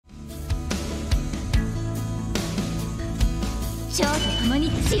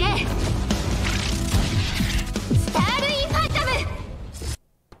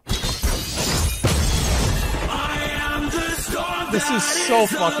This is so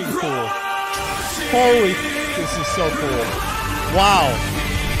fucking cool. Holy, this is so cool. Wow.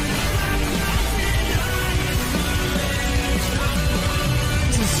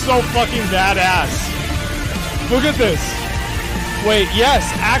 This is so fucking badass. Look at this. Wait, yes,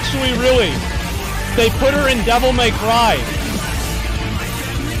 actually, really. They put her in Devil May Cry.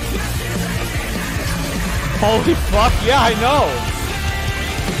 Holy fuck, yeah, I know.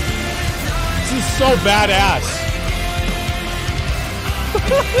 This is so badass.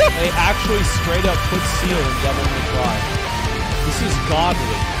 They actually straight up put Seal in Devil May Cry. This is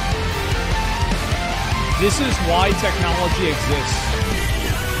godly. This is why technology exists.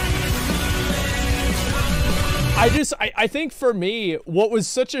 I think for me, what was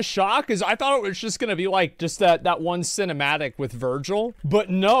such a shock is I thought it was just gonna be like just that one cinematic with Virgil,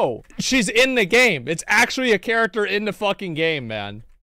 but no, she's in the game. It's actually a character in the fucking game, man.